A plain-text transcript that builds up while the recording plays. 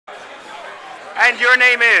And your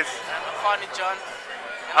name is? Akanni John.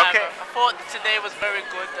 Okay. I thought today was very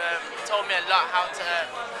good. It told me a lot how to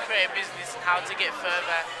create a business and how to get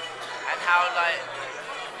further and how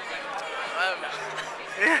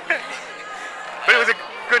But it was a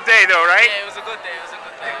good day though, right? Yeah, it was a good day. It was a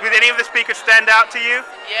good day. Did any of the speakers stand out to you?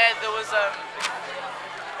 Yeah, there was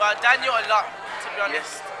well, Daniel a lot, to be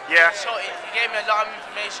honest. Yeah. He gave me a lot of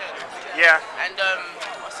information. Yeah. And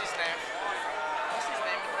what's his name?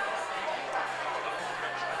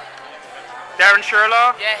 Darren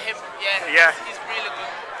Sherlaw? Yeah, him. Yeah. He's really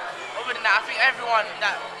good. Other than that, I think everyone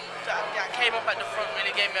that came up at the front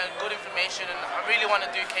really gave me good information, and I really want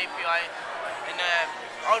to do KPI. And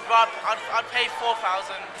I'd pay 4,000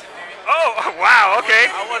 to do it. Oh, wow.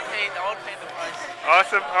 Okay. I would pay the price.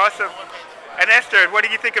 Awesome. And Esther, what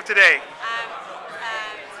did you think of today?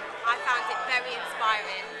 I found it very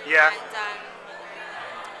inspiring. Yeah. And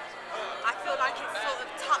I feel like it's sort of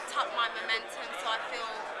topped up my momentum, so I feel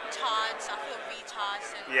charged, I feel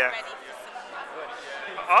recharged and ready for some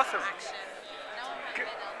Awesome. action.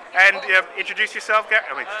 And introduce yourself,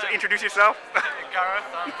 introduce yourself. Gareth,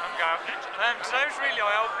 I'm Gareth. Today was really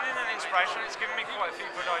eye-opening and inspirational. It's given me quite a few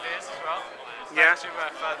good ideas as well. Yeah. To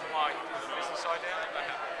further my business idea.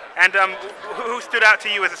 And who stood out to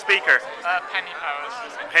you as a speaker? Penny Powers.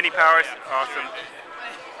 Penny Powers, awesome.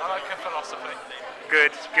 I like her philosophy.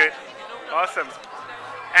 Good. Awesome.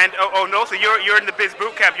 And and also you're in the Biz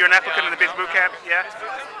Bootcamp. You're an applicant in the Biz Bootcamp, yeah.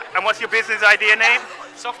 And what's your business idea name?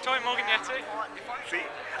 Soft Toy Morganetti. See,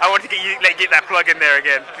 I want to get that plug in there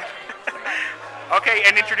again. Okay,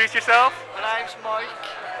 and introduce yourself. My name's Mike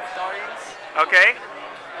Dorrins. Okay.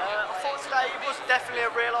 I thought today was definitely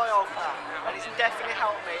a real eye-opener, and it's definitely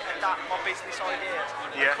helped me adapt my business ideas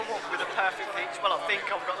and come up with a perfect pitch. Well, I think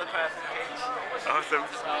I've got the perfect pitch. Awesome.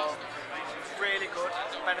 So, really good,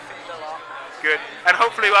 benefited a lot. Good. And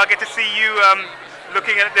hopefully I'll get to see you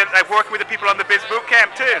looking at working with the people on the Biz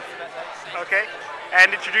Bootcamp too. Okay. And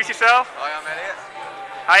introduce yourself. Hi, I'm Elliot.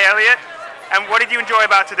 Hi, Elliot. And what did you enjoy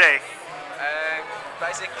about today?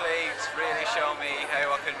 Basically, it's really shown me how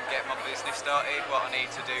I can get my business started, what I need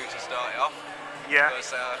to do to start it off. Yeah.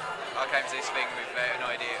 Because I came to this thing without an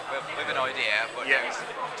idea, but now it's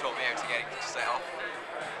taught me how to get it set off.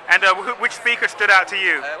 And which speaker stood out to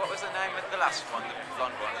you? What was the name of the last one, the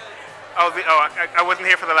blonde one? I wasn't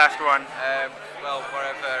here for the last one. Well,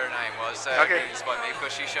 whatever her name was, really inspired me because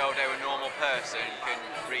she showed how a normal person can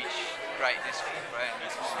reach greatness and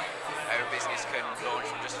how a business can launch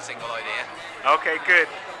from just a single idea. Okay, good.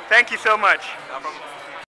 Thank you so much. No problem.